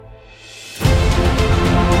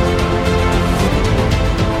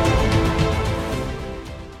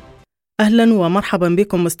أهلا ومرحبا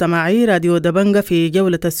بكم مستمعي راديو دبنقا في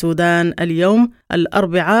جولة السودان اليوم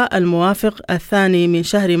الأربعاء الموافق 2 من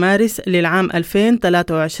شهر مارس للعام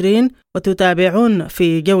 2023، وتتابعون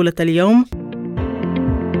في جولة اليوم.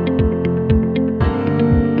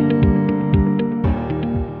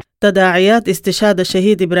 تداعيات استشهاد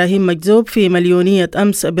الشهيد إبراهيم مجذوب في مليونية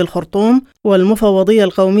أمس بالخرطوم، والمفوضية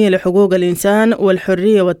القومية لحقوق الإنسان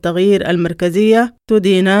والحرية والتغيير المركزية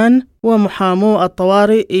تدينان، ومحامو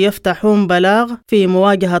الطوارئ يفتحون بلاغ في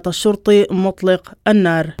مواجهة الشرطي مطلق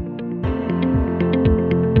النار.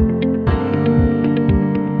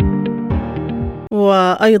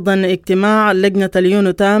 وأيضا اجتماع لجنة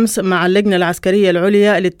اليوم تامس مع اللجنة العسكرية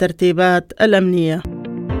العليا للترتيبات الأمنية.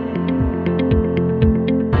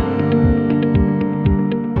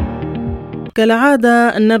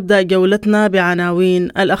 كالعادة نبدأ جولتنا بعناوين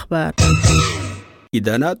الأخبار.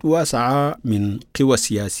 إدانات واسعة من قوى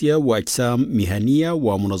سياسية وأجسام مهنية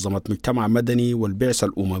ومنظمة مجتمع مدني والبعثة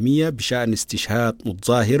الأممية بشأن استشهاد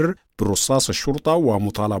متظاهر برصاص الشرطة،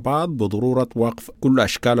 ومطالبات بضرورة وقف كل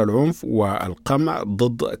أشكال العنف والقمع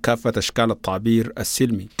ضد كافة أشكال التعبير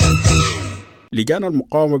السلمي. لجان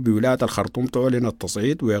المقاومة بولاية الخرطوم تعلن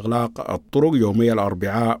التصعيد وإغلاق الطرق يومي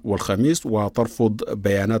الأربعاء والخميس وترفض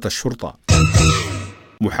بيانات الشرطة.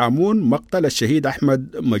 محامون مقتل الشهيد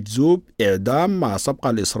أحمد مجذوب إعدام مع سبق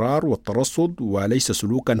الإصرار والترصد وليس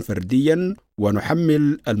سلوكا فرديا،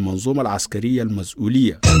 ونحمل المنظومة العسكرية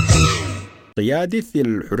المسؤولية. قيادي في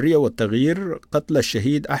الحرية والتغيير: قتل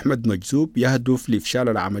الشهيد أحمد مجذوب يهدف لإفشال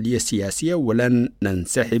العملية السياسية ولن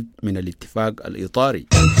ننسحب من الاتفاق الإطاري.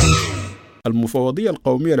 المفوضية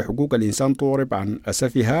القومية لحقوق الإنسان تعرب عن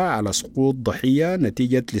أسفها على سقوط ضحية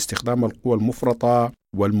نتيجة لاستخدام القوى المفرطة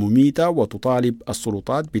والمميتة، وتطالب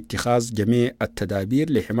السلطات باتخاذ جميع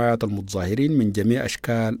التدابير لحماية المتظاهرين من جميع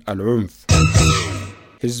أشكال العنف.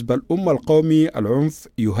 حزب الأمة القومي: العنف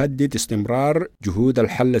يهدد استمرار جهود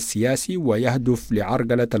الحل السياسي ويهدف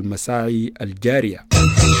لعرقلة المساعي الجارية.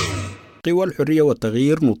 قوى الحرية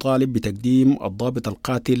والتغيير: نطالب بتقديم الضابط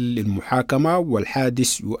القاتل للمحاكمة،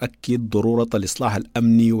 والحادث يؤكد ضرورة الإصلاح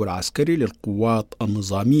الأمني والعسكري للقوات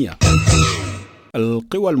النظامية.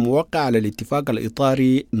 القوى الموقعة على الاتفاق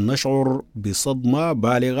الإطاري: نشعر بصدمة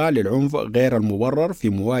بالغة للعنف غير المبرر في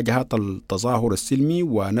مواجهة التظاهر السلمي،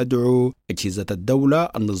 وندعو أجهزة الدولة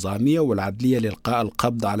النظامية والعدلية لإلقاء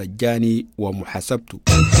القبض على الجاني ومحاسبته.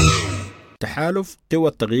 تحالف قوى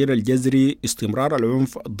التغيير الجذري: استمرار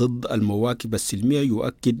العنف ضد المواكب السلمية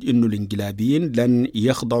يؤكد أن الانقلابيين لن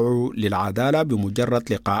يخضعوا للعدالة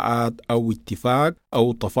بمجرد لقاءات أو اتفاق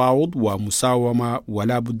أو تفاوض ومساومة،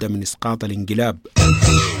 ولا بد من إسقاط الانقلاب.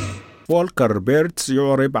 فولكر بيرتس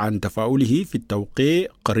يعرب عن تفاؤله في التوقيع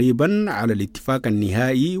قريبا على الاتفاق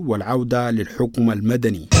النهائي والعودة للحكم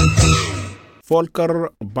المدني. فولكر: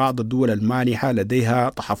 بعض الدول المانحة لديها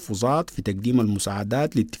تحفظات في تقديم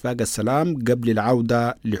المساعدات لاتفاق السلام قبل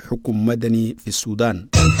العودة لحكم مدني في السودان.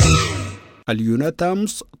 اليوم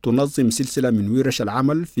تامس تنظم سلسلة من ورش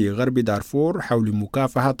العمل في غرب دارفور حول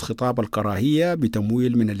مكافحة خطاب الكراهية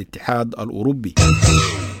بتمويل من الاتحاد الأوروبي.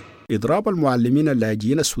 إضراب المعلمين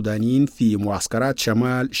اللاجئين السودانيين في معسكرات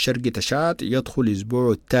شمال شرق تشاد يدخل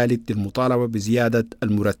الأسبوع الثالث للمطالبة بزيادة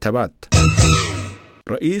المرتبات.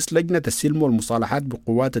 رئيس لجنة السلم والمصالحات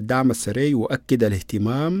بقوات الدعم السريع يؤكد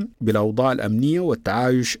الاهتمام بالأوضاع الأمنية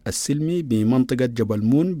والتعايش السلمي بمنطقة جبل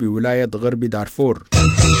مون بولاية غرب دارفور.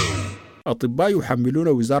 أطباء يحملون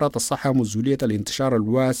وزارة الصحة مسؤولية الانتشار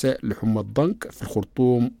الواسع لحمى الضنك في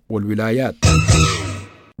الخرطوم والولايات.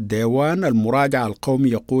 ديوان المراجعة القومي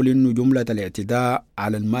يقول إنه جملة الاعتداء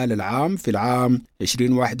على المال العام في العام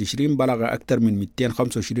 2021 بلغ أكثر من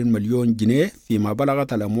 225 مليون جنيه، فيما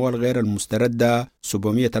بلغت الأموال غير المستردة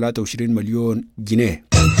 723 مليون جنيه.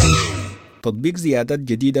 تطبيق زيادات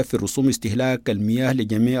جديدة في رسوم استهلاك المياه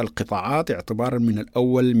لجميع القطاعات اعتبارا من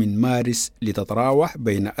الأول من مارس لتتراوح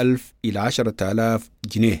بين 1000 إلى 10,000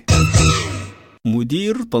 جنيه.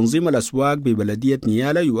 مدير تنظيم الأسواق ببلدية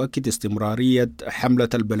نيالة يؤكد استمرارية حملة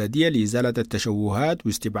البلدية لإزالة التشوهات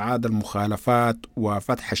واستبعاد المخالفات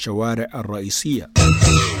وفتح الشوارع الرئيسية.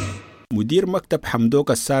 مدير مكتب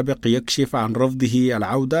حمدوك السابق يكشف عن رفضه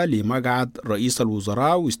العودة لمقعد رئيس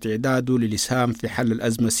الوزراء واستعداده للإسهام في حل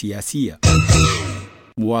الأزمة السياسية.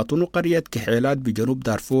 مواطنو قرية كحيلات بجنوب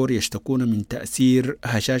دارفور يشتكون من تأثير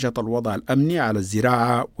هشاشة الوضع الأمني على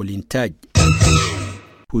الزراعة والإنتاج.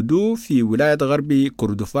 هدوء في ولاية غرب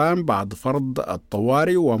كردفان بعد فرض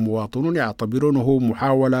الطوارئ، ومواطنون يعتبرونه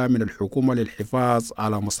محاولة من الحكومة للحفاظ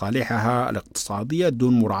على مصالحها الاقتصادية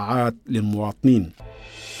دون مراعاة للمواطنين.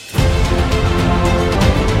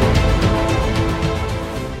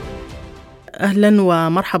 أهلا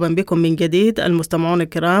ومرحبا بكم من جديد المستمعون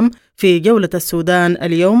الكرام في جولة السودان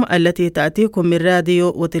اليوم التي تأتيكم من راديو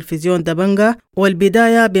وتلفزيون دبنقا،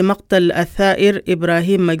 والبداية بمقتل الثائر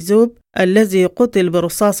إبراهيم مكذوب الذي قتل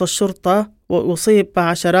برصاص الشرطة وأصيب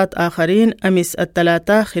بعشرات آخرين أمس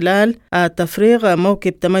الثلاثاء خلال تفريغ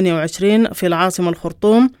موكب 28 في العاصمة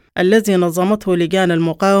الخرطوم الذي نظمته لجان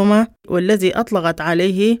المقاومة والذي أطلقت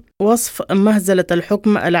عليه وصف مهزلة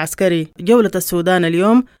الحكم العسكري. جولة السودان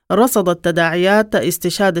اليوم رصدت تداعيات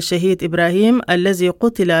استشهاد الشهيد إبراهيم الذي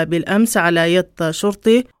قتل بالأمس على يد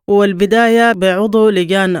شرطي، والبداية بعضو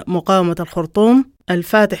لجان مقاومة الخرطوم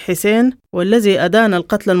الفاتح حسين والذي أدان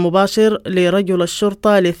القتل المباشر لرجل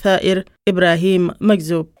الشرطة للثائر إبراهيم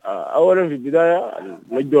مكذوب. أولا في البداية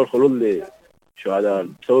نجد الخلود لشهداء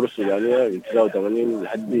الثورة السودانية من 89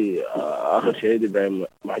 لحد آخر شهيد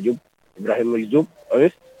إبراهيم مكذوب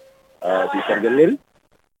أمس في شرق النيل.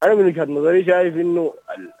 أنا من وجهة نظري شايف إنه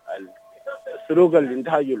السلوك اللي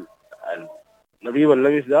انتهجه النقيب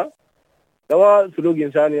اللمس ده سلوك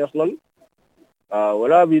إنساني أصلا،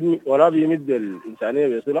 ولا بيمد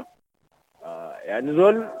الإنسانية بصلة. يعني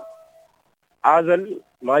زول عازل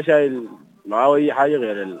ما شايل معاه أي حاجة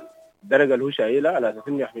غير الدرجة اللي هو شايلها على أساس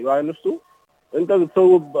إنه يحمي بها نفسه، وأنت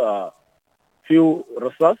بتصوب فيه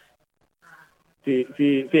رصاص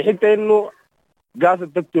في حتة إنه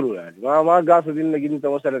قاصد تقتله، يعني ما قاصد إنك أنت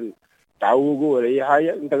مثلا تعوقه ولا أي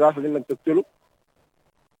حاجة، أنت قاصد إنك تقتله.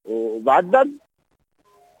 وبعد ذلك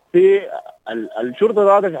في الشرطة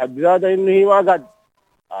ذاتها في حد ذاتها إنه هي ما قاعد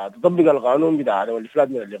تطبق القانون بتاع الإفلات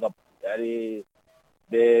من الرقاب. يعني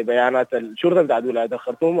ببيانات الشرطة بتاعت ولاية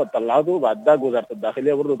الخرطوم طلعته، بعد ذاك وزارة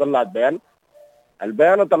الداخلية برضه طلعت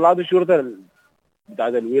البيان طلعته الشرطة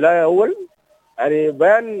بتاعت الولاية أول، يعني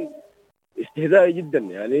بيان استهزائي جدا.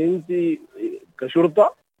 يعني أنت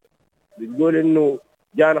كشرطة بتقول إنه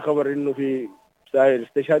جانا خبر إنه في سائر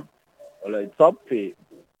استشهد ولا اتصاب في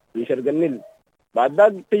شرق النيل، بعد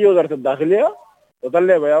ذاك تيجي وزارة الداخلية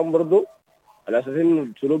وطلع بيان برضه على أساس إنه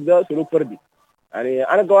السلوك ده سلوك فردي. يعني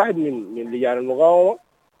أنا كواحد من لجان المقاومة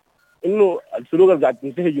إنه السلوك اللي قاعد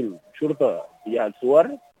تنتهج الشرطة تجاه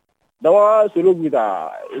الثوار ده ما سلوك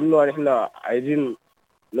بتاع إنه نحن عايزين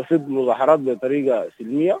نصد مظاهرات بطريقة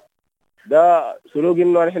سلمية، ده سلوك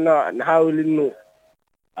إنه نحن نحاول إنه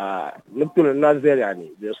نقتل الناس دي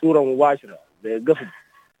يعني بصورة مباشرة بقصد،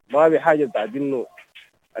 ما بحاجة بتاعت إنه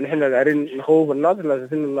نحن دايرين نخوف الناس على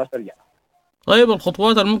أساس إنه الناس ترجع. طيب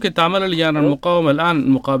الخطوات اللي ممكن تعملها لجان المقاومة الآن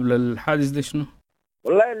مقابل الحادث ده شنو؟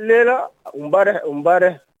 والله الليلة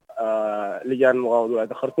ومبارح لجان المقاومة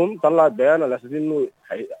ولاية الخرطوم طلعت بيان على أساس إنه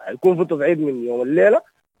هيكون في تصعيد من يوم الليلة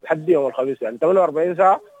لحد يوم الخميس، يعني 48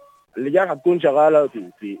 ساعة اللجان هتكون شغالة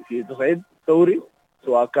في تصعيد ثوري،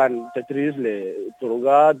 سواء كان تتريس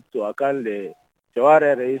لطرقات سواء كان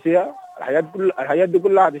لشوارع رئيسية. الحاجات دي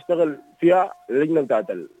كلها هتشتغل فيها اللجنة بتاعت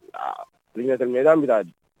لجنة الميدان بتاعت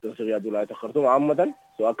تنسيقيات ولاية الخرطوم عامة،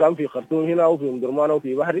 سواء كان في خرطوم هنا أو في مدرمان أو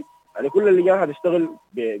في بحري. يعني كل اللجان هتشتغل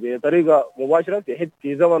بطريقة مباشرة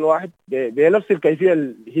في زمن واحد بنفس الكيفية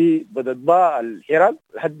اللي هي بدت بها الحراك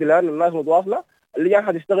لحد الآن الناس متواصلة. اللجان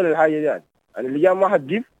هتشتغل الحاجة دي يعني اللجان ما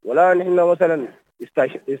هتجيب ولا نحن مثلا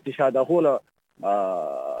استشهاد أخونا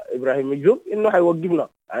إبراهيم مكذوب إنه هيوقفنا.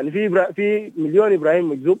 يعني في مليون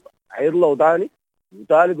إبراهيم مكذوب هيطلعوا تاني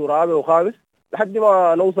وثالث ورابع وخامس لحد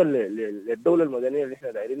ما نوصل للدولة المدنية اللي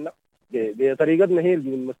احنا دايرينها بطريقتنا هي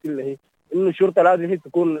اللي بنمثلنا هي إنه الشرطة لازم هي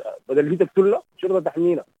تكون بدل هي تقتلنا الشرطة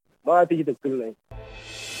تحمينا، ما تيجي تقتلنا هي.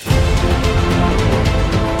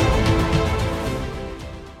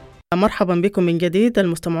 مرحبا بكم من جديد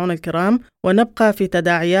المستمعون الكرام، ونبقى في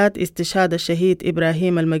تداعيات استشهاد الشهيد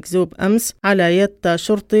إبراهيم المكذوب أمس على يد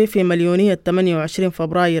شرطي في مليونية 28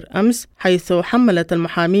 فبراير أمس، حيث حملت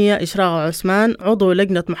المحامية إشراق عثمان عضو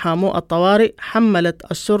لجنة محامو الطوارئ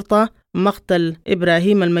حملت الشرطة مقتل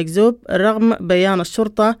إبراهيم المكذوب رغم بيان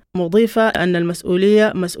الشرطة، مضيفة أن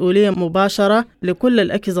المسؤولية مسؤولية مباشرة لكل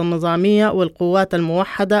الأجهزة النظامية والقوات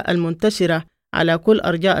الموحدة المنتشرة على كل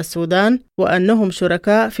أرجاء السودان، وأنهم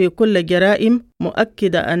شركاء في كل الجرائم،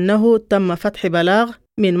 مؤكدة أنه تم فتح بلاغ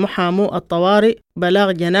من محامو الطوارئ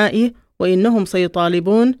بلاغ جنائي، وإنهم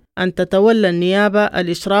سيطالبون أن تتولى النيابة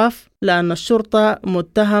الإشراف لأن الشرطة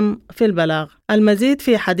متهم في البلاغ. المزيد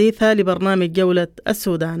في حديثها لبرنامج جولة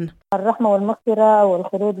السودان. الرحمة والمغفرة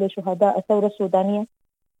والخلود لشهداء الثورة السودانية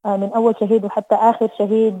من أول شهيد وحتى آخر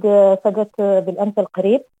شهيد سقط بالأمس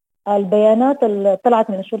القريب. البيانات اللي طلعت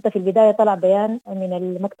من الشرطة في البداية طلع بيان من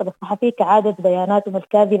المكتب الصحفي كعادة بياناتهم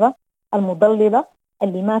الكاذبة المضللة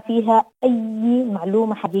اللي ما فيها أي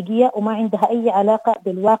معلومة حقيقية وما عندها أي علاقة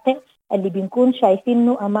بالواقع اللي بنكون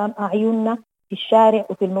شايفينه أمام أعيننا في الشارع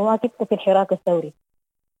وفي المواقف وفي الحراك الثوري.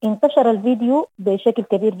 انتشر الفيديو بشكل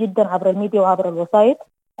كبير جدا عبر الميديا وعبر الوسائط.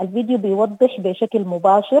 الفيديو بيوضح بشكل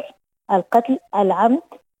مباشر القتل العمد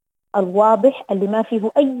الواضح اللي ما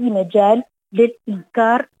فيه أي مجال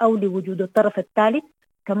للإنكار أو لوجود الطرف الثالث،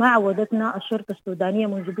 كما عودتنا الشرطة السودانية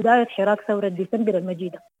منذ بداية حراك ثورة ديسمبر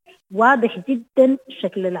المجيدة. واضح جدا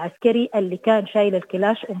الشكل العسكري اللي كان شايل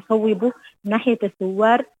الكلاش ومصوبه ناحية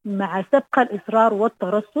الثوار مع سبق الإصرار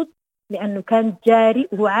والترصد، لأنه كان جاري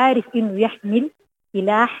وعارف إنه يحمل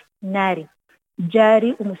سلاح ناري،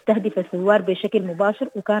 جاري ومستهدف الثوار بشكل مباشر،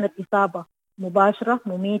 وكانت إصابة مباشرة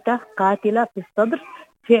مميتة قاتلة في الصدر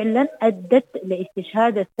فعلا أدت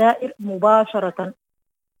لاستشهاد الثائر مباشرة.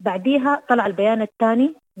 بعديها طلع البيان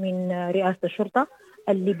الثاني من رئاسة الشرطة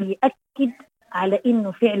اللي بيأكد على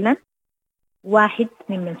إنه فعلا واحد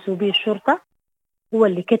من منسوبي الشرطة هو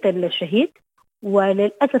اللي قتل الشهيد.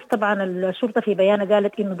 وللأسف طبعا الشرطة في بيانها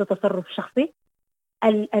قالت إنه ده تصرف شخصي.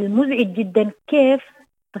 المزعج جدا كيف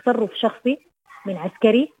تصرف شخصي من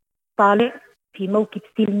عسكري طالع في موكب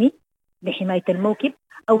سلمي لحماية الموكب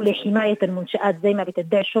أو لحماية المنشآت زي ما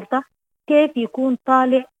بتدعي الشرطة، كيف يكون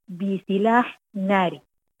طالع بسلاح ناري؟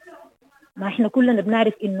 ما احنا كلنا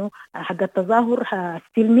بنعرف إنه حق التظاهر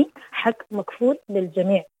السلمي حق مكفول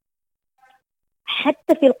للجميع.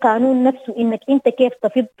 حتى في القانون نفسه إنك أنت كيف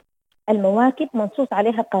تفض المواكب منصوص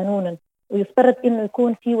عليها قانونا، ويفترض إنه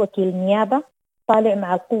يكون في وكيل نيابة طالع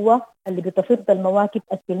مع القوة اللي بتفض المواكب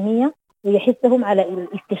السلمية ويحثهم على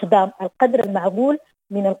الاستخدام القدر المعقول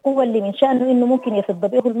من القوة اللي من شأنه إنه ممكن يفض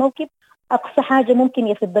به الموكب. أقصى حاجة ممكن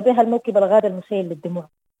يفض بها الموكب الغاز المسيل للدموع.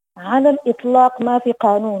 على الإطلاق ما في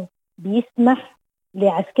قانون بيسمح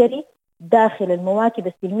لعسكري داخل المواكب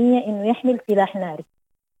السلمية إنه يحمل سلاح ناري.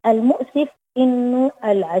 المؤسف إنه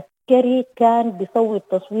العسكري كان بيصوب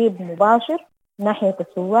تصويب مباشر ناحية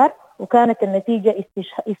الثوار، وكانت النتيجة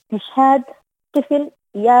استشهاد طفل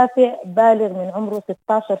يافع بالغ من عمره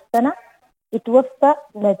 16 سنة اتوفى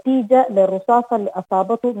نتيجة للرصاصة اللي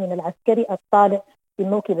أصابته من العسكري الطالع في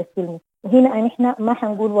الموكب السلمي. وهنا نحن ما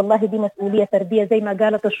حنقول والله دي مسؤولية فردية زي ما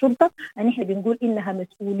قالت الشرطة، نحن بنقول إنها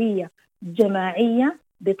مسؤولية جماعية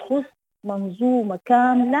بتخص منظومة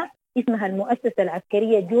كاملة اسمها المؤسسة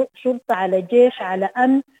العسكرية، شرطة على جيش على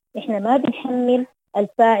أمن. إحنا ما بنحمل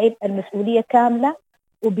الفاعل المسؤولية كاملة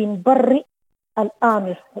وبنبرئ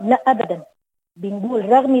الآمر، لا أبدا. بنقول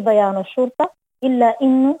رغم بيان الشرطة إلا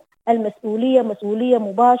إنه المسؤولية مسؤولية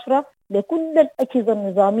مباشرة لكل الأجهزة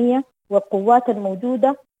النظامية والقوات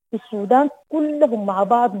الموجودة في السودان، كلهم مع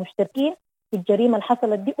بعض مشتركين في الجريمة اللي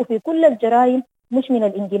حصلت دي وفي كل الجرائم مش من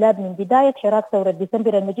الانقلاب من بداية حراك ثورة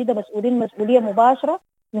ديسمبر المجيدة، مسؤولين مسؤولية مباشرة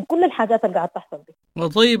من كل الحاجات اللي قاعد تحصل دي.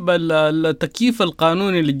 طيب التكييف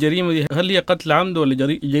القانوني للجريمة دي هل هي قتل عمد ولا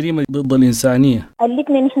جريمة ضد الإنسانية؟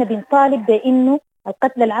 الاثنين نحن بنطالب بانه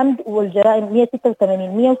القتل العمد والجرائم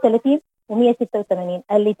 186 130 و186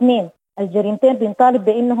 الاثنين الجريمتين بنطالب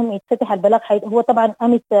بانهم يتفتح البلاغ. هو طبعا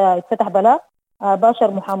امس يتفتح بلاغ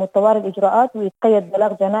باشر محامي الطوارئ الاجراءات ويتقيد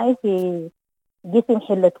بلاغ جنائي في جسم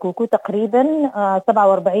حلة كوكو تقريبا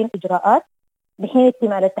 47 اجراءات بحين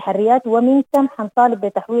يتم على التحريات، ومن ثم حنطالب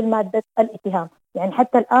بتحويل مادة الاتهام. يعني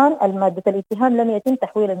حتى الآن المادة الاتهام لم يتم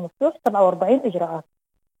تحويل المفتوح 47 إجراءات.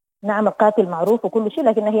 نعم القاتل معروف وكل شيء،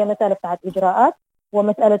 لكن هي مسألة بتاعت إجراءات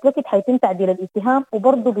ومسألة وقت حيتم تعديل الاتهام.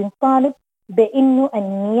 وبرضه بنطالب بأنه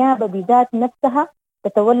النيابة بذات نفسها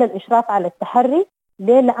تتولى الإشراف على التحري.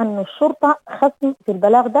 ليه؟ لأنه الشرطة خصم في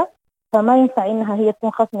البلاغ ده، فما ينفع إنها هي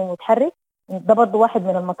تكون خصم متحرك. ده برضه واحد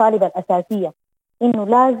من المطالب الأساسية، إنه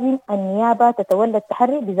لازم النيابة تتولى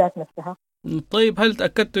التحري بذات نفسها. طيب هل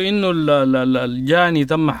تأكدتوا إنه الجاني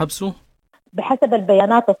تم حبسه؟ بحسب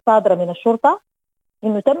البيانات الصادرة من الشرطة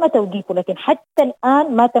إنه تم توقيفه، لكن حتى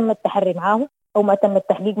الآن ما تم التحري معه أو ما تم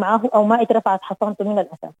التحقيق معه أو ما اترفعت حصانته من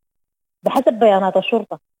الأساس. بحسب بيانات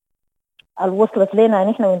الشرطة الوصلت لنا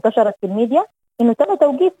نحن وانتشرت في الميديا إنه تم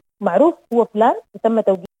توقيف، معروف هو فلان وتم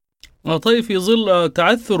توقيف. طيب في ظل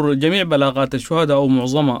تعثر جميع بلاغات الشهداء أو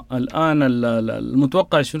معظمها الآن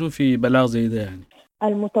المتوقع شنو في بلاغ زي ده؟ يعني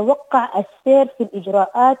المتوقع السير في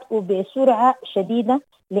الإجراءات وبسرعة شديدة،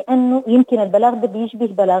 لأنه يمكن البلاغ ده بيشبه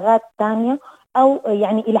بلاغات ثانية أو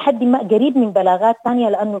يعني إلى حد ما قريب من بلاغات ثانية،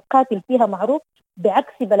 لأنه القاتل فيها معروف،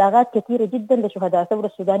 بعكس بلاغات كثيرة جدا لشهداء الثورة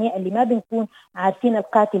السودانية اللي ما بنكون عارفين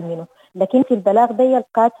القاتل منه. لكن في البلاغ ده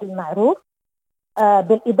القاتل معروف.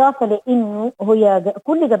 بالإضافة لأنه هي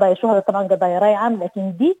كل قضايا الشهداء طبعا قضايا رأي عام،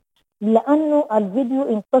 لكن دي لأنه الفيديو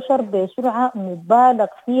انتشر بسرعة مبالغ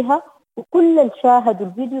فيها وكل الشاهد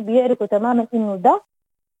الفيديو بيعرفوا تماما إنه ده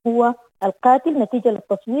هو القاتل نتيجة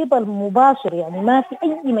للتصويب المباشر. يعني ما في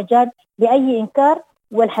أي مجال لأي إنكار،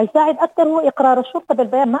 والحيساعد أكثر هو إقرار الشرطة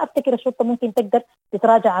بالبيان. ما أفتكر الشرطة ممكن تقدر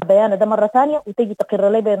تتراجع عن بيانه ده مرة ثانية وتجي تقر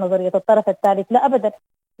لي بنظرية الطرف الثالث، لا أبدا.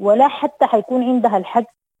 ولا حتى حيكون عندها الحق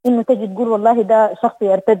إنه تجي تقول والله ده شخص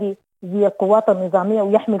يرتدي زي القوات النظامية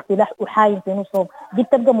ويحمل سلاح وحايم في نصهم. دي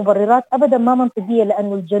بتبقى مبررات أبدا ما منطقية،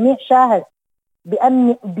 لأنه الجميع شاهد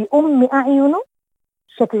بأم أعينه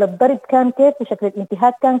شكل الضرب كان كيف وشكل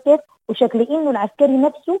الانتهاك كان كيف وشكل إنه العسكري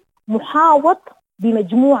نفسه محاوط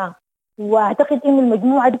بمجموعة، وأعتقد إنه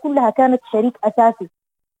المجموعة دي كلها كانت شريك أساسي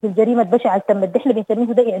في الجريمة البشعة اللي تمت. احنا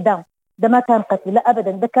بنسميه ده إعدام، ده ما كان قتل، لا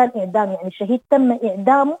أبدا، ده كان إعدام. يعني الشهيد تم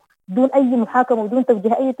إعدامه دون أي محاكمة ودون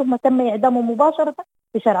توجيه أي تهمة، تم إعدامه مباشرة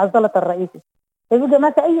في شارع الزلط الرئيسي. فيبقى ما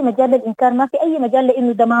في أي مجال للإنكار، ما في أي مجال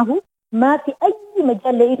لإنه ده ما هو، ما في أي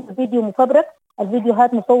مجال لإنه فيديو مفبرك،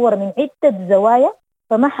 الفيديوهات مصورة من عدة زوايا،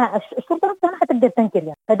 الشرطة نفسها ما حتقدر تنكر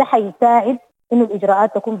يعني. فده حيساعد إنه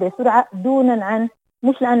الإجراءات تكون بسرعة دونا عن،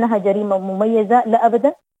 مش لأنها جريمة مميزة لا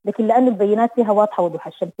أبدا، لكن لأن البيانات فيها واضحة وضوح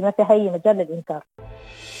الشمس، ما فيها أي مجال للإنكار.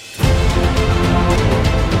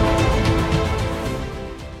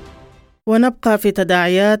 ونبقى في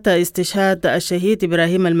تداعيات استشهاد الشهيد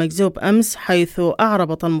إبراهيم المكذوب أمس، حيث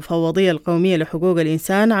أعربت المفوضية القومية لحقوق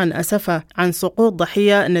الإنسان عن أسفها عن سقوط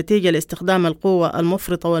ضحية نتيجة لاستخدام القوة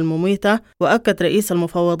المفرطة والمميتة. وأكد رئيس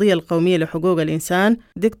المفوضية القومية لحقوق الإنسان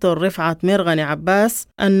دكتور رفعت مرغني عباس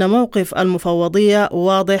أن موقف المفوضية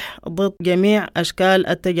واضح ضد جميع أشكال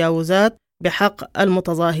التجاوزات بحق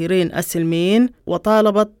المتظاهرين السلميين،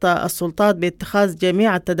 وطالبت السلطات باتخاذ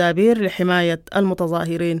جميع التدابير لحماية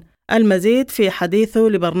المتظاهرين. المزيد في حديثه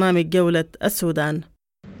لبرنامج جولة السودان.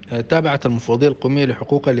 تابعت المفوضية القومية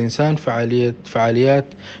لحقوق الإنسان فعاليات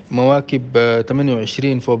مواكب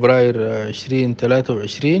 28 فبراير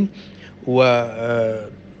 2023،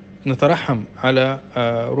 ونترحم على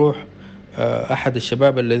روح أحد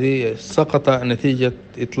الشباب الذي سقط نتيجة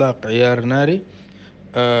إطلاق عيار ناري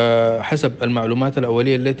حسب المعلومات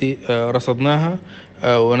الأولية التي رصدناها،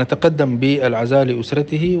 ونتقدم بالعزاء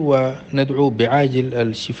لأسرته وندعو بعاجل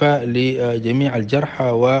الشفاء لجميع الجرحى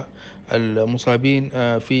والمصابين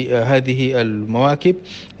في هذه المواكب.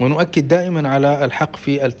 ونؤكد دائما على الحق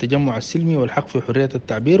في التجمع السلمي والحق في حرية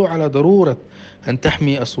التعبير، وعلى ضرورة أن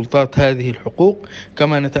تحمي السلطات هذه الحقوق.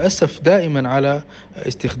 كما نتأسف دائما على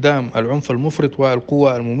استخدام العنف المفرط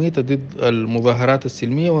والقوة المميتة ضد المظاهرات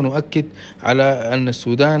السلمية، ونؤكد على أن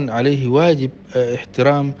السودان عليه واجب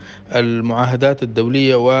احترام المعاهدات الدولية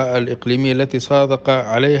والإقليمية التي صادق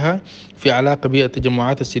عليها في علاقة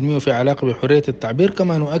بالتجمعات السلمية وفي علاقة بحرية التعبير.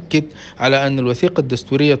 كما نؤكد على أن الوثيقة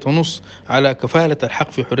الدستورية تنص على كفالة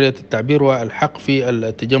الحق في حرية التعبير والحق في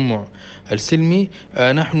التجمع السلمي.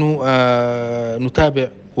 نحن نتابع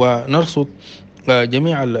ونرصد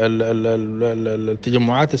جميع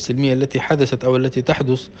التجمعات السلمية التي حدثت أو التي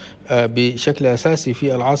تحدث بشكل أساسي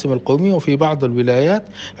في العاصمة القومية وفي بعض الولايات.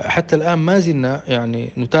 حتى الآن ما زلنا يعني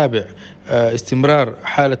نتابع استمرار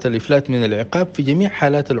حالة الإفلات من العقاب في جميع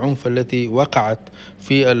حالات العنف التي وقعت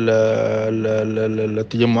في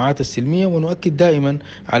التجمعات السلمية، ونؤكد دائما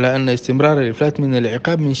على أن استمرار الإفلات من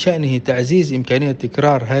العقاب من شأنه تعزيز إمكانية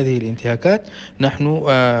تكرار هذه الانتهاكات. نحن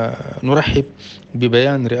نرحب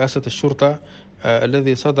ببيان رئاسة الشرطة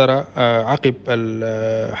الذي صدر عقب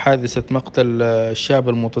حادثة مقتل الشاب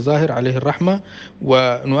المتظاهر عليه الرحمة،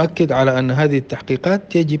 ونؤكد على أن هذه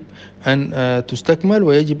التحقيقات يجب أن تستكمل،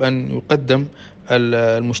 ويجب أن يقدم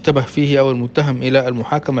المشتبه فيه أو المتهم إلى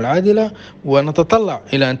المحاكمة العادلة، ونتطلع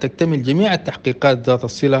إلى أن تكتمل جميع التحقيقات ذات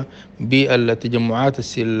الصلة بالتجمعات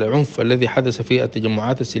العنف الذي حدث في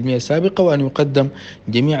التجمعات السلمية السابقة، وأن يقدم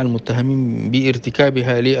جميع المتهمين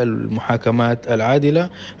بارتكابها للمحاكمات العادلة.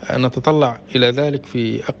 نتطلع إلى ذلك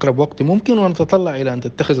في أقرب وقت ممكن، ونتطلع إلى أن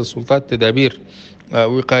تتخذ السلطات تدابير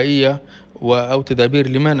وقائية أو تدابير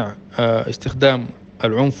لمنع استخدام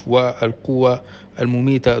العنف والقوة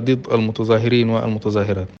المميتة ضد المتظاهرين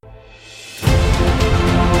والمتظاهرات.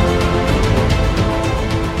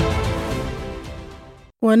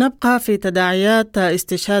 ونبقى في تداعيات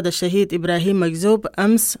استشهاد الشهيد إبراهيم مكذوب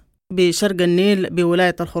أمس بشرق النيل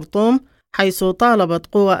بولاية الخرطوم، حيث طالبت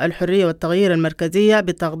قوى الحرية والتغيير المركزية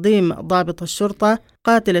بتقديم ضابط الشرطة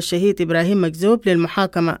قاتل الشهيد إبراهيم مكذوب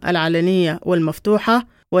للمحاكمة العلنية والمفتوحة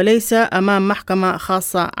وليس أمام محكمة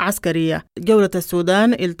خاصة عسكرية. جولة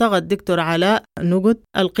السودان التقت دكتور علاء نقد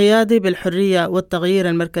القيادي بالحرية والتغيير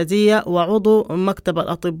المركزية وعضو مكتب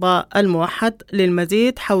الأطباء الموحد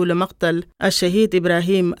للمزيد حول مقتل الشهيد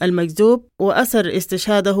إبراهيم المكذوب وأثر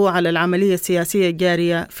استشهاده على العملية السياسية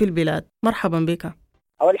الجارية في البلاد. مرحبا بك.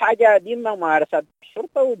 أول حاجة دي ممارسات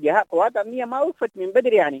الشرطة والجهات قوات أمنية ما وقفت من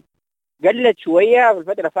بدري، يعني قلت شوية في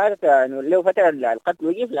الفترة اللي فاتت، يعني له فترة القتل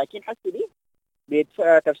وقف، لكن حس دي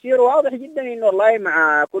بتفسير واضح جدا إنه والله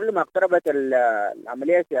مع كل ما اقتربت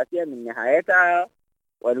العملية السياسية من نهايتها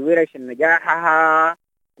والورش نجاحها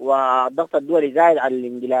والضغط الدولي زايد على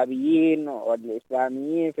الانقلابيين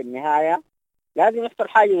والإسلاميين في النهاية، لازم يحصل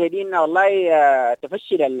حاجة زي دي إنه والله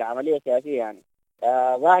تفشل العملية السياسية يعني.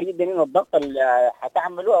 ظاهر جدا إنه الضغط اللي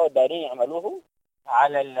حتعملوه أو الدايرين يعملوه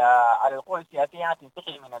على القوى السياسية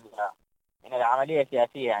تنتقل من العملية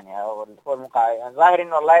السياسية يعني أو القوى المقاومة. يعني ظاهر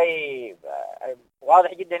إنه والله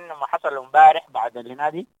واضح جدا إنه ما حصل امبارح بعد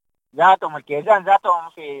النادي ذاتهم الكيزان ذاتهم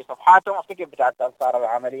في صفحاتهم افتكر بتاعت أنصار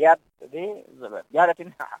العمليات دي قالت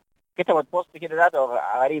إنها كتبت بوست كده ذاته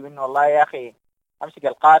غريب إنه والله يا أخي أمسك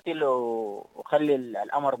القاتل وخلي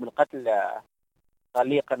الأمر بالقتل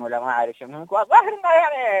طليقا ولا ما أعرف شو. ظاهر إنه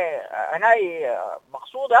يعني أنا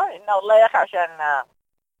مقصودة إنه والله يا أخي عشان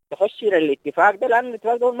تفشل الاتفاق ده، لأن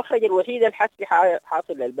الاتفاق ده هو المخرج الوحيد الحسي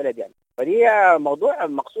حاصل للبلد يعني. فدي موضوع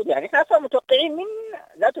مقصود يعني. إحنا أصلا متوقعين من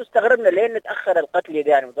ذاته استغربنا ليه نتأخر القتل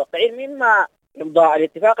ده يعني. متوقعين من ما يمضى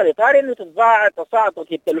الاتفاق الإطاري إنه تصاعد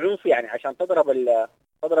وكيد العنف يعني عشان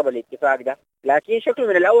تضرب الاتفاق ده. لكن شكله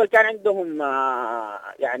من الأول كان عندهم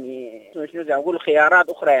يعني شنو زي أقول خيارات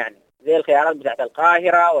أخرى يعني، زي الخيارات بتاعت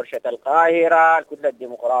القاهرة، ورشة القاهرة، الكتلة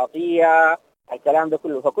الديمقراطية، الكلام ده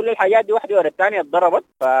كله. فكل الحاجات دي واحدة ورا الثانية اتضربت،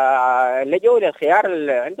 فلجوا للخيار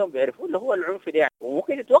اللي عندهم بيعرفوه اللي هو العنف ده يعني.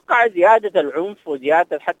 وممكن تتوقع زيادة العنف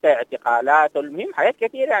وزيادة حتى اعتقالات، والمهم حاجات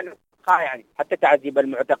كثيرة يعني حتى تعذيب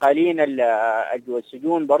المعتقلين جوا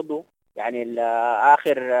السجون برضو يعني.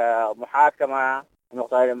 آخر محاكمة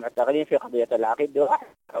المعتقلين في قضية العقيد ده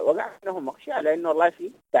وقع منهم مخشى على إنه والله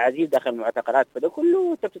في تعذيب داخل المعتقلات. فده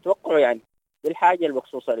كله أنت بتتوقعه يعني. دي الحاجة اللي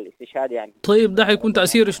بخصوص الاستشهاد يعني. طيب ده حيكون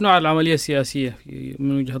تأثير شنو على العملية السياسية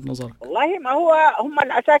من وجهة نظرك؟ والله ما هو هم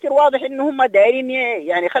العساكر واضح إنه هم دايرين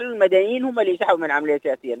يعني خلوا المدنيين هم اللي يسحبوا من العملية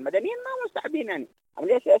السياسية. المدنيين ما مستحبين يعني.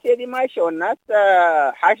 العملية السياسية دي ماشية والناس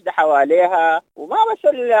حاشدة حواليها، وما بس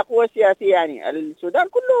القوى السياسية يعني. السودان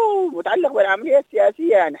كله متعلق بالعملية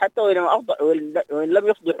السياسية يعني، حتى وإن لم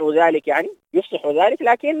يفضحوا ذلك يعني يفضحوا ذلك.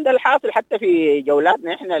 لكن ده الحاصل حتى في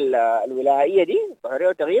جولاتنا إحنا الولائية دي تحرير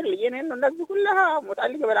وتغيير، لقينا إنه الناس دي كلها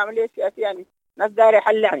متعلقة بالعملية السياسية يعني. ناس داري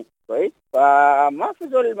حل يعني كويس. فما في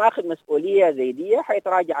زول ماخذ مسؤولية زي دي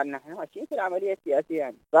حيتراجع عنها. احنا ماشيين في العملية السياسية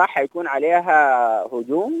يعني. صح حيكون عليها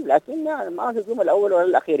هجوم، لكن ما الهجوم الأول ولا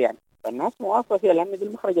الأخير يعني. فالناس مواصلة فيها لأن دي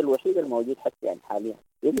المخرج الوحيد الموجود حتى يعني حاليا.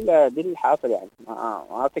 دي الحاصل يعني.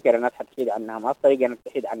 ما أفتكر الناس حتحيد عنها، ما الطريقة أن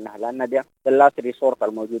تحيد عنها، لأن ده اللاس ريسورس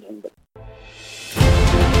الموجود عندك.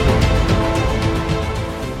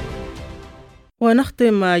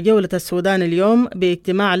 ونختم جولة السودان اليوم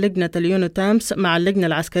باجتماع لجنة اليونو تامس مع اللجنة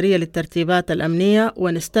العسكرية للترتيبات الأمنية،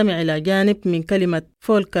 ونستمع إلى جانب من كلمة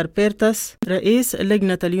فولكر بيرتس رئيس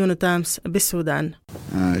لجنة اليونو تامس بالسودان.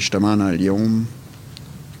 اجتمعنا اليوم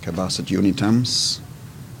كبعثة يونو تامس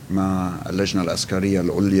مع اللجنة العسكرية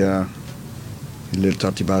العليا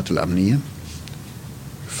للترتيبات الأمنية.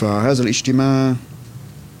 فهذا الاجتماع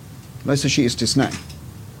ليس شيء استثنائي،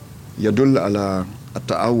 يدل على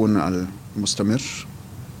التعاون المستمر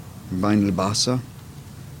بين البعثة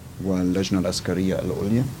واللجنة العسكرية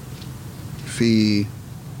العليا في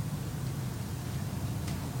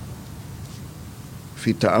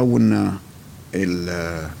تعاوننا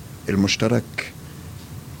المشترك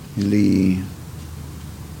لبناء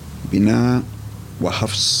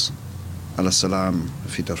وحفظ على السلام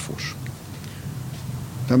في دارفور.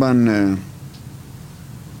 طبعا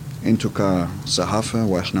انتو كصحافة،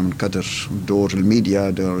 واحنا بنقدر دور الميديا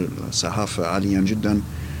دور الصحافة عاليا جدا،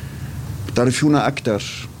 بتعرفون اكثر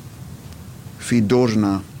في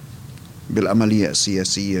دورنا بالعملية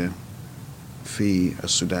السياسية في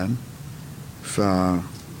السودان.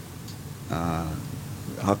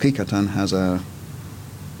 حقيقة هذا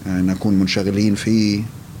نكون منشغلين فيه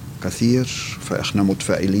كثير، فإحنا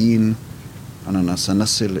متفائلين أننا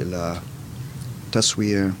سنصل إلى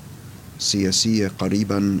تسوية سياسية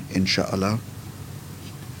قريبا إن شاء الله.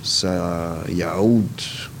 سيعود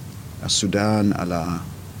السودان على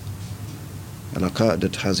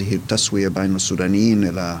قاعدة هذه التسوية بين السودانيين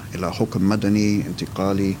إلى حكم مدني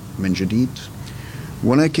انتقالي من جديد.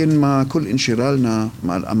 ولكن مع كل انشغالنا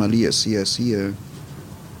مع العملية السياسية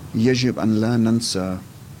يجب أن لا ننسى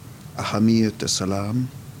أهمية السلام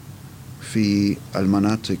في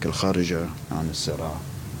المناطق الخارجة عن الصراع،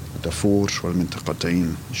 دارفور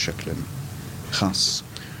والمنطقتين بشكل خاص.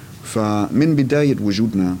 فمن بداية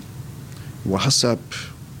وجودنا وحسب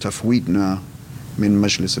تفويضنا من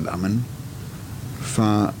مجلس الأمن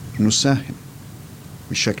فنساهم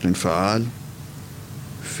بشكل فعال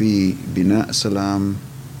في بناء السلام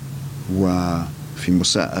وفي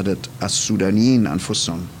مساعدة السودانيين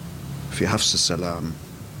أنفسهم في حفظ السلام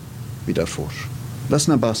بدارفور.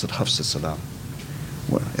 لسنا بعثة حفظ السلام،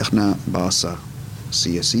 وإحنا بعثة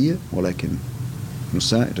سياسية، ولكن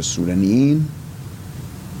نساعد السودانيين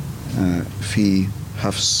في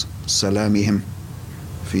حفظ سلامهم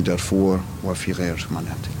في دارفور وفي غير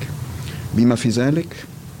مناطق. بما في ذلك،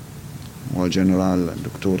 والجنرال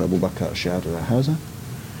الدكتور أبو بكر أشار إلى هذا،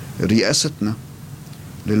 رئاستنا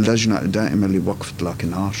للجنة الدائمة لوقف إطلاق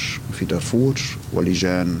النار في دارفور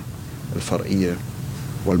ولجان الفرعية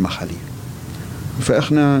والمحلية.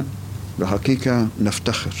 فإحنا بحقيقة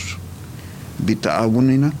نفتخر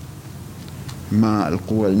بتعاوننا مع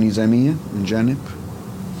القوى النظامية من جانب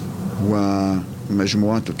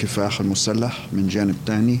ومجموعات الكفاح المسلح من جانب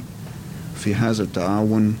ثاني في هذا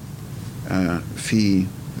التعاون في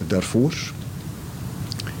دارفور.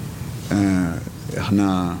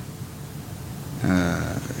 احنا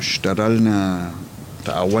اشتغلنا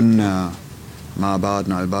تعاوننا مع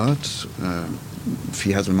بعضنا البعض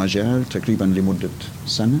في هذا المجال تقريبا لمدة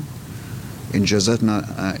سنة.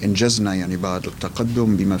 انجزنا يعني بعض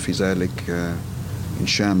التقدم، بما في ذلك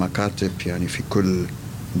إنشاء مكاتب يعني في كل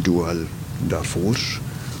دول دارفور،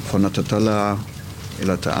 فنتطلع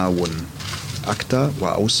إلى تعاون أكثر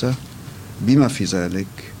وأوسع، بما في ذلك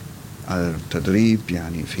التدريب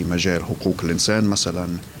يعني في مجال حقوق الإنسان مثلا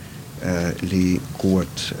لقوة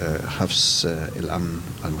حفظ الأمن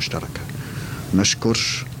المشتركة.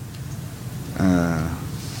 نشكر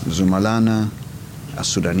زملائنا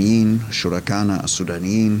السودانيين، شركائنا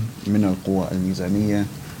السودانيين من القوى النظامية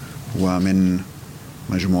ومن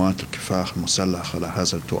مجموعات الكفاح المسلح على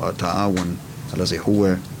هذا التعاون الذي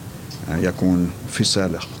هو يكون في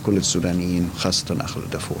صالح كل السودانيين خاصة أهل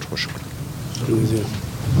دارفور. وشكرا.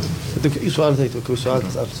 بدك أي سؤال زيتك سؤال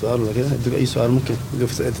تسأل سؤال ولا كده؟ بدك أي سؤال ممكن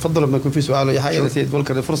تفضل لما يكون في سؤال أي حاجة نسيت بقول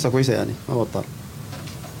كده فرصة كويسة يعني ما بطل.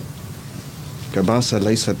 كباسة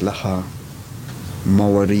ليست لها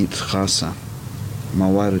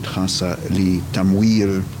موارد خاصة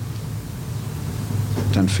لتمويل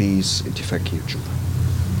تنفيذ اتفاقية جولة.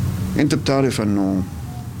 أنت بتعرف أنه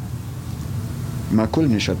مع كل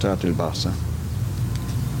نشاطات البعثة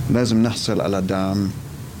لازم نحصل على دعم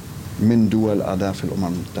من دول أعضاء في الأمم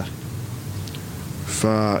المتحدة.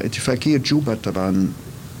 فاتفاقية جولة طبعا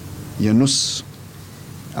ينص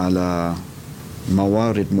على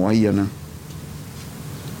موارد معينة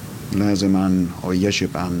لازم أو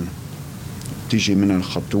يجب أن تيجي من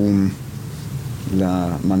الخرطوم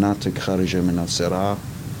لمناطق خارجة من الصراع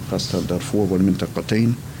خاصة دارفور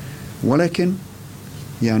والمنطقتين، ولكن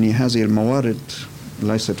يعني هذه الموارد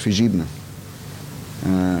ليست في جيبنا.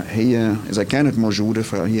 هي إذا كانت موجودة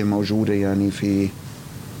فهي موجودة يعني في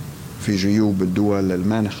جيوب الدول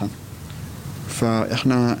المانحة.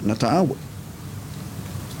 فإحنا نتعاون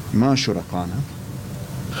مع شركائنا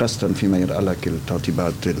خاصة فيما يتعلق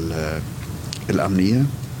الترتيبات الأمنية.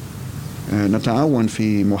 نتعاون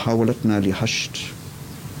في محاولتنا لحشد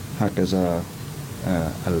هكذا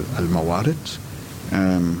الموارد.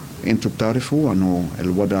 أنتم بتعرفوا أنه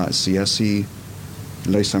الوضع السياسي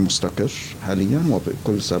ليس مستقر حاليا،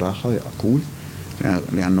 وبكل صراحة أقول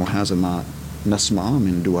لأنه هذا ما نسمع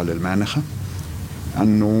من دول المانحة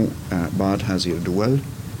أنه بعض هذه الدول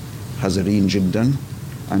حذرين جدا،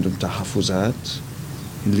 عندهم تحفظات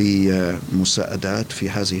لمساعدات في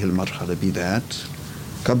هذه المرحلة بالذات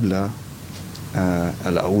قبل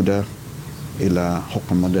العودة إلى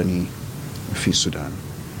حكم مدني في السودان.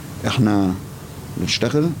 إحنا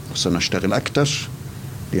نشتغل وسنشتغل أكثر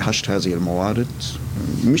لحشد هذه الموارد،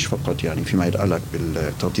 مش فقط يعني فيما يتعلق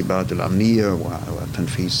بالترتيبات الأمنية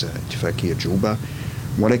وتنفيذ اتفاقية جوبة،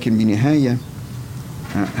 ولكن بالنهاية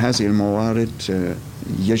هذه الموارد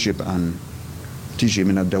يجب أن تيجي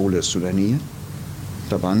من الدولة السودانية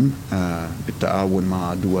طبعا بالتعاون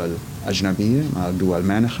مع دول أجنبية، مع دول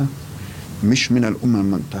مانحة، مش من الأمم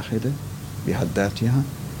المتحدة بحد ذاتها،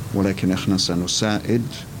 ولكن احنا سنساعد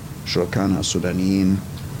شركائنا السودانيين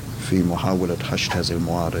في محاولة حشد هذه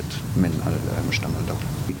الموارد من المجتمع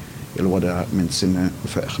الدولي. الوضع من سنة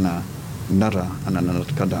فإحنا نرى أننا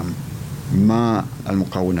نتقدم مع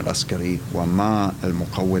المكون العسكري ومع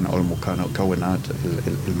المكون أو المكونات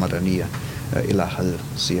المدنية إلى حل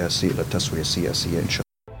سياسي، إلى تسوية سياسية إن شاء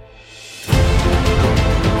الله.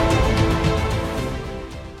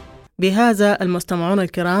 بهذا المستمعون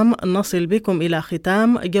الكرام نصل بكم إلى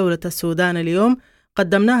ختام جولة السودان اليوم،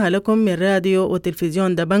 قدمناها لكم من راديو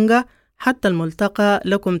وتلفزيون دبنقا. حتى الملتقى،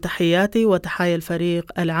 لكم تحياتي وتحايا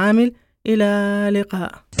الفريق العامل. إلى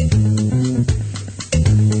اللقاء.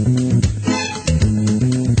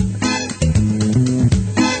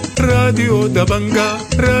 راديو دبنقا،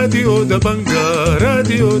 راديو دبنقا،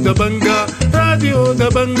 راديو دبنقا، راديو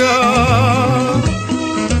دبنقا.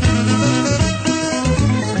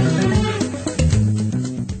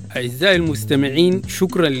 أعزائي المستمعين،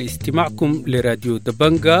 شكرا لاستماعكم لراديو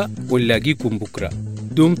دبنقا، ونلاقيكم بكرة.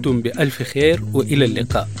 دمتم بألف خير وإلى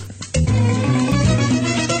اللقاء.